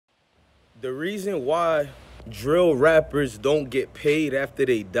The reason why drill rappers don't get paid after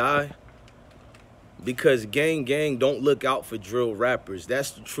they die, because gang don't look out for drill rappers. That's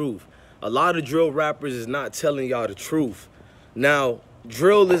the truth. A lot of drill rappers is not telling y'all the truth. Now,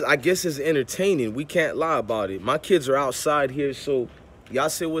 drill is, I guess, is entertaining. We can't lie about it. My kids are outside here, so y'all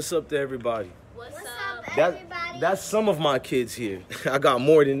say what's up to everybody. What's up, everybody? That's some of my kids here. I got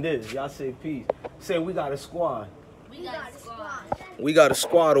more than this. Y'all say peace. Say we got a squad. We got a squad. We got a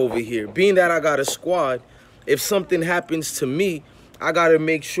squad over here. Being that I got a squad, if something happens to me, I gotta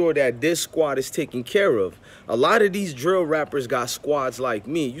make sure that this squad is taken care of. A lot of these drill rappers got squads like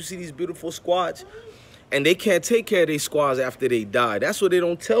me. You see these beautiful squads? And they can't take care of their squads after they die. That's what they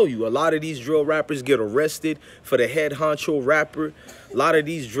don't tell you. A lot of these drill rappers get arrested for the head honcho rapper. A lot of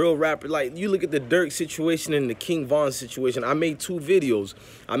these drill rappers, like you look at the Dirk situation and the King Von situation. I made 2 videos.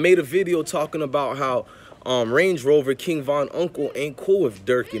 I made a video talking about how Range Rover King Von uncle ain't cool with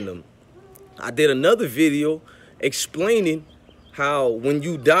Dirk in them. I did another video explaining how when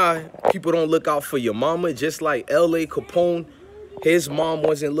you die, people don't look out for your mama, just like L.A. Capone. His mom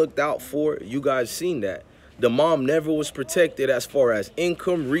wasn't looked out for. You guys seen that. The mom never was protected as far as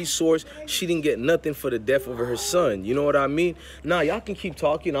income, resource. She didn't get nothing for the death of her son. You know what I mean? Now, y'all can keep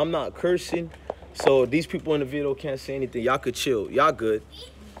talking. I'm not cursing. So these people in the video can't say anything. Y'all could chill. Y'all good.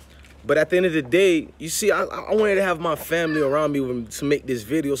 But at the end of the day, you see, I wanted to have my family around me to make this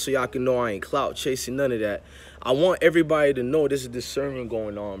video so y'all can know I ain't clout chasing, none of that. I want everybody to know there's a discernment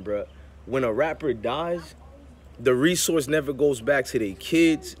going on, bruh. When a rapper dies, the resource never goes back to their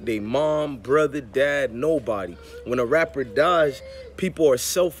kids, their mom, brother, dad, nobody. When a rapper dies, people are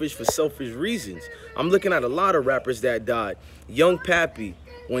selfish for selfish reasons. I'm looking at a lot of rappers that died. Young Pappy,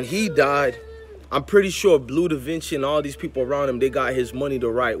 when he died, I'm pretty sure Blue Da Vinci and all these people around him, they got his money the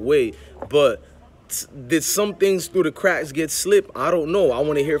right way. But did some things through the cracks get slipped? I don't know. I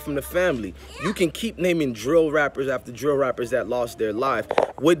want to hear from the family. You can keep naming drill rappers after drill rappers that lost their life.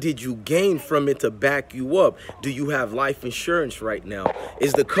 What did you gain from it to back you up? Do you have life insurance right now?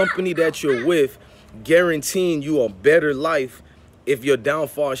 Is the company that you're with guaranteeing you a better life if your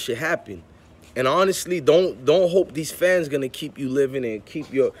downfall should happen? And honestly, don't hope these fans gonna keep you living and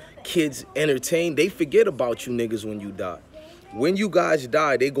keep your kids entertained. They forget about you niggas when you die. When you guys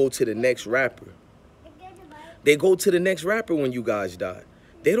die, they go to the next rapper. They go to the next rapper when you guys die.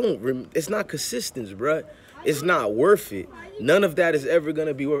 They don't, it's not consistent, bruh. It's not worth it. None of that is ever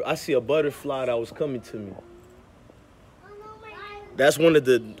gonna be worth it. I see a butterfly that was coming to me. That's one of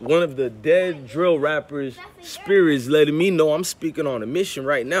the dead drill rappers' spirits letting me know I'm speaking on a mission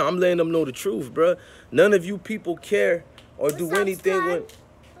right now. I'm letting them know the truth, bruh. None of you people care or do anything when...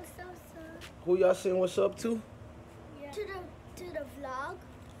 What's up, son? Who y'all saying what's up to? Yeah. To the vlog.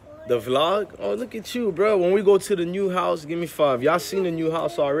 The vlog? Oh, look at you, bro. When we go to the new house, give me 5. Y'all seen the new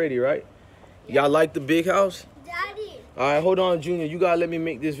house already, right? Y'all like the big house? Daddy. All right, hold on, Junior. You gotta let me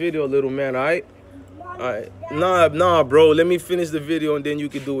make this video, little man, all right? All right. Nah, bro. Let me finish the video, and then you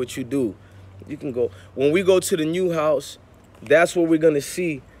can do what you do. You can go. When we go to the new house, that's what we're going to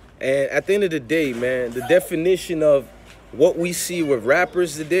see. And at the end of the day, man, the definition of what we see with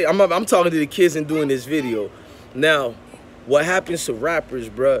rappers today, I'm talking to the kids and doing this video. Now, what happens to rappers,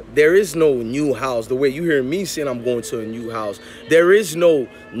 bruh, there is no new house. The way you hear me saying I'm going to a new house. There is no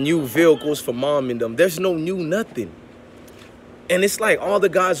new vehicles for mom and them. There's no new nothing. And it's like all the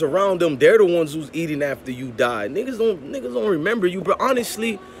guys around them, they're the ones who's eating after you die. Niggas don't remember you, bro.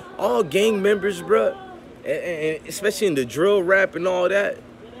 Honestly, all gang members, bro, and especially in the drill rap and all that,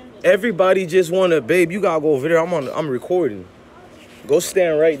 everybody just wanna, babe, you gotta go over there. I'm recording. Go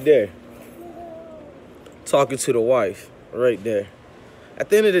stand right there. Talking to the wife, right there. At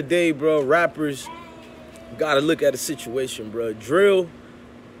the end of the day, bro, rappers gotta look at the situation, bro. Drill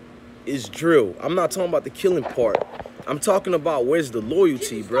is drill. I'm not talking about the killing part. I'm talking about where's the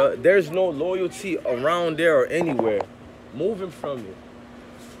loyalty, bro. There's no loyalty around there or anywhere. Moving from it.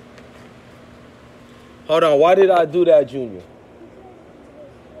 Hold on, why did I do that, Junior?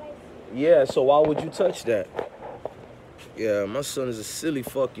 Yeah, so why would you touch that? Yeah, my son is a silly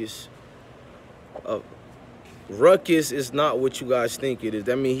fuckus. Ruckus is not what you guys think it is.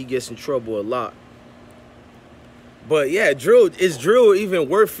 That means he gets in trouble a lot. But yeah, is drill even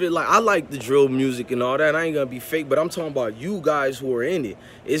worth it? Like, I like the drill music and all that. I ain't gonna be fake, but I'm talking about you guys who are in it.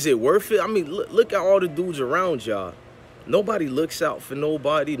 Is it worth it? I mean, look at all the dudes around y'all. Nobody looks out for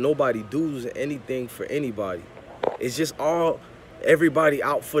nobody. Nobody does anything for anybody. It's just everybody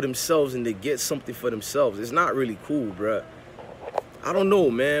out for themselves and they get something for themselves. It's not really cool, bruh. I don't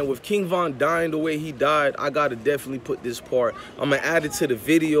know, man. With King Von dying the way he died, I gotta definitely put this part. I'm gonna add it to the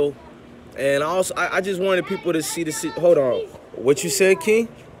video. And I just wanted people to see the... Hold on. What you said, King?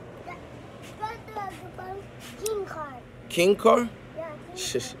 King car? Yeah,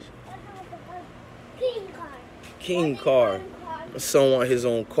 Shh. King car. King car. My son want his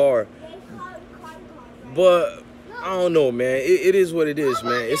own car. Car. But I don't know, man. It is what it is,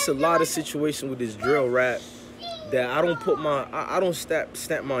 man. It's a lot of situations with this drill rap that I don't put I don't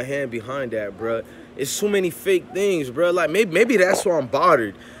stamp my hand behind that, bruh. It's so many fake things, bruh. Like maybe that's why I'm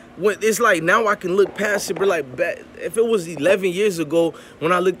bothered. When it's like now I can look past it, but like if it was 11 years ago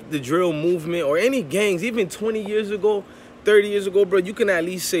when I looked at the drill movement or any gangs, even 20 years ago, 30 years ago, bro, you can at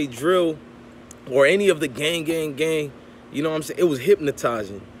least say drill or any of the gang. You know what I'm saying? It was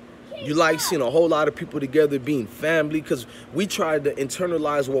hypnotizing. You like seeing a whole lot of people together being family because we tried to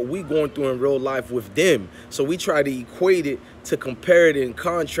internalize what we going through in real life with them. So we try to equate it to compare it and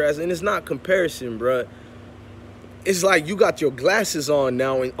contrast. And it's not comparison, bruh. It's like you got your glasses on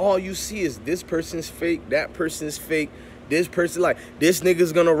now and all you see is this person's fake, that person's fake, this person, like this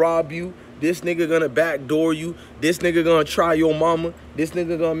nigga's gonna rob you, this nigga gonna backdoor you, this nigga gonna try your mama, this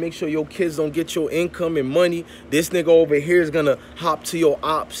nigga gonna make sure your kids don't get your income and money, this nigga over here is gonna hop to your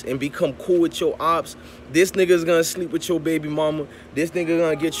ops and become cool with your ops, this nigga's gonna sleep with your baby mama, this nigga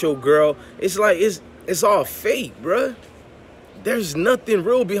gonna get your girl. It's like it's all fake, bruh. There's nothing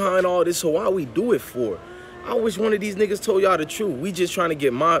real behind all this, so why we do it for? I wish one of these niggas told y'all the truth. We just trying to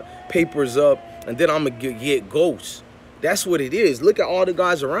get my papers up, and then I'm going to get ghosts. That's what it is. Look at all the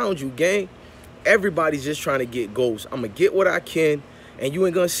guys around you, gang. Everybody's just trying to get ghosts. I'm going to get what I can, and you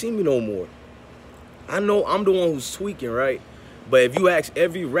ain't going to see me no more. I know I'm the one who's tweaking, right? But if you ask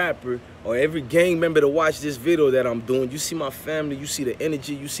every rapper or every gang member to watch this video that I'm doing, you see my family, you see the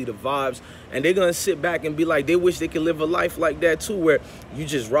energy, you see the vibes, and they're going to sit back and be like, they wish they could live a life like that too, where you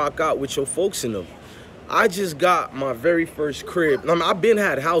just rock out with your folks in them. I just got my very first crib. I mean, I've been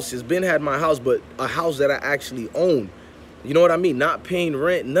had houses, been had my house, but a house that I actually own. You know what I mean? Not paying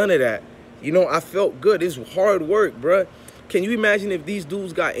rent, none of that. You know, I felt good. It's hard work, bruh. Can you imagine if these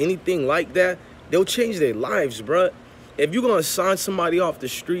dudes got anything like that? They'll change their lives, bruh. If you're gonna sign somebody off the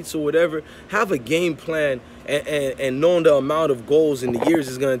streets or whatever, have a game plan and knowing the amount of goals and the years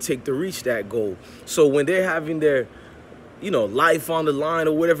it's gonna take to reach that goal. So when they're having their life on the line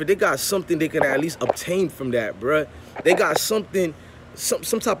or whatever, they got something they can at least obtain from that, bruh. They got something,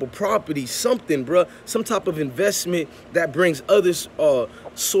 some type of property, something, bruh. Some type of investment that brings others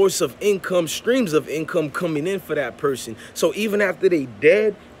source of income, streams of income coming in for that person. So even after they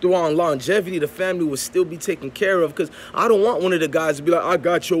dead, through on longevity, the family will still be taken care of. Because I don't want one of the guys to be like, I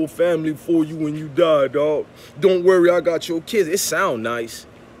got your family for you when you die, dog. Don't worry, I got your kids. It sound nice.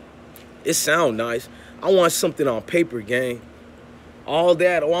 It sound nice. I want something on paper, gang. All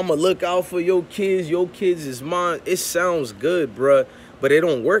that, oh, I'm going to look out for your kids is mine. It sounds good, bruh, but it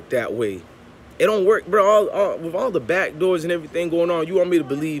don't work that way. It don't work, bro. With all the back doors and everything going on, you want me to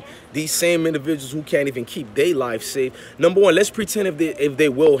believe these same individuals who can't even keep their life safe? Number one, let's pretend if they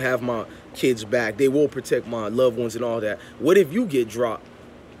will have my kids back, they will protect my loved ones and all that. What if you get dropped?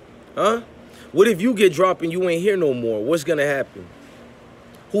 Huh? What if you get dropped and you ain't here no more? What's going to happen?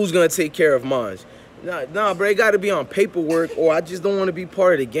 Who's going to take care of mine? Nah, bro, it got to be on paperwork, or I just don't want to be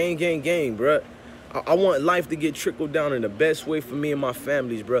part of the gang, bro. I want life to get trickled down in the best way for me and my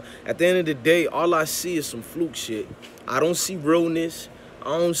families, bro. At the end of the day, all I see is some fluke shit. I don't see realness.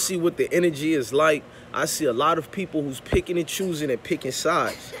 I don't see what the energy is like. I see a lot of people who's picking and choosing and picking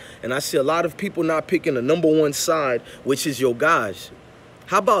sides. And I see a lot of people not picking the number one side, which is your guys.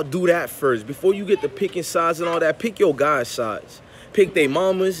 How about do that first? Before you get the picking sides and all that, pick your guys' sides. Pick their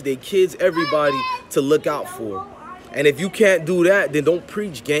mamas, their kids, everybody to look out for. And if you can't do that, then don't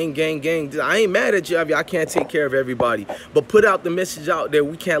preach gang. I ain't mad at you. I can't take care of everybody. But put out the message out there,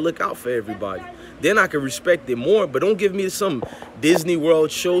 we can't look out for everybody. Then I can respect it more. But don't give me some Disney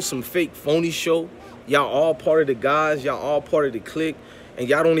World show, some fake phony show. Y'all all part of the guys. Y'all all part of the clique. And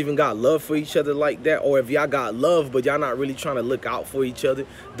y'all don't even got love for each other like that. Or if y'all got love, but y'all not really trying to look out for each other,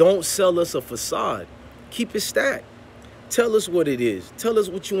 don't sell us a facade. Keep it stacked. Tell us what it is. Tell us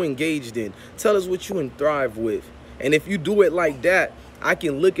what you engaged in. Tell us what you thrive with. And if you do it like that, I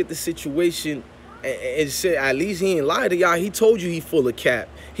can look at the situation and say, at least he ain't lied to y'all. He told you he full of cap.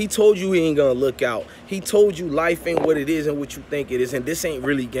 He told you he ain't gonna look out. He told you life ain't what it is and what you think it is. And this ain't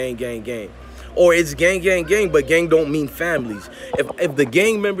really gang. Or it's gang, but gang don't mean families. If the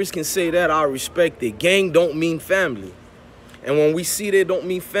gang members can say that, I respect it. Gang don't mean family. And when we see that don't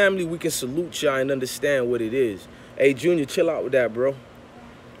mean family, we can salute y'all and understand what it is. Hey, Junior, chill out with that, bro.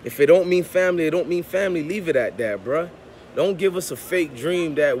 If it don't mean family, it don't mean family. Leave it at that, bro. Don't give us a fake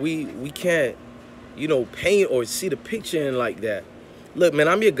dream that we can't, paint or see the picture in like that. Look, man,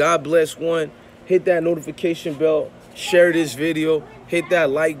 I'm your God bless one. Hit that notification bell. Share this video. Hit that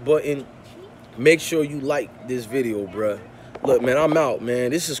like button. Make sure you like this video, bruh. Look, man, I'm out,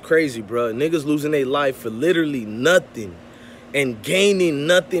 man. This is crazy, bro. Niggas losing their life for literally nothing and gaining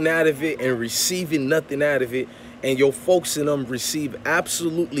nothing out of it and receiving nothing out of it. And your folks in them receive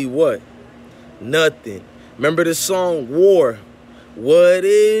absolutely what? Nothing. Remember the song War? What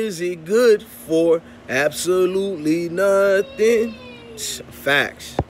is it good for? Absolutely nothing. Facts.